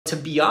to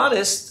be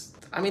honest,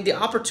 I mean, the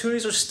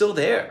opportunities are still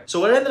there.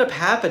 So what ended up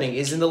happening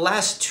is in the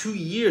last 2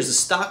 years, the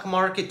stock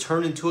market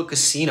turned into a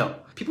casino.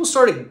 People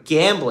started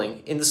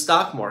gambling in the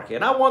stock market,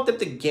 and I want them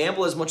to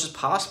gamble as much as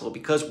possible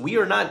because we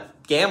are not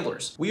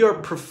gamblers. We are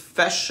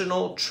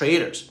professional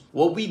traders.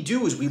 What we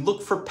do is we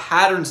look for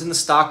patterns in the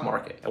stock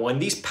market. And when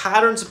these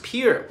patterns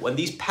appear, when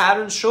these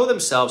patterns show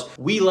themselves,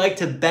 we like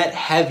to bet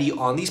heavy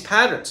on these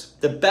patterns.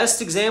 The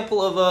best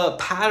example of a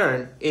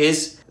pattern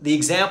is the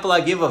example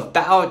I give of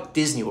Bao at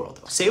Disney World.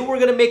 Say we're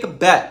gonna make a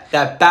bet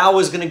that Bao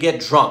is gonna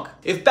get drunk.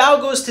 If Bao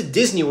goes to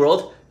Disney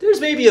World,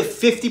 there's maybe a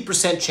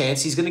 50%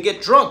 chance he's gonna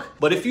get drunk.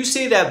 But if you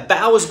say that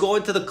Bao is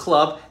going to the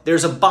club,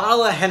 there's a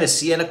bottle of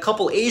Hennessy and a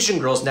couple Asian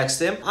girls next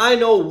to him, I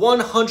know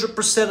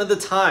 100% of the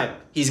time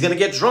he's gonna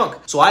get drunk.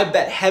 So I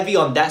bet heavy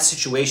on that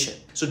situation.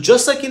 So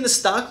just like in the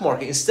stock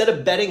market, instead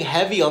of betting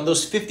heavy on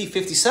those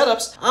 50-50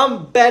 setups,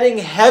 I'm betting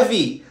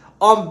heavy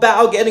on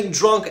Bao getting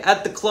drunk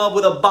at the club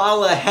with a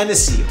bottle of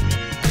Hennessy.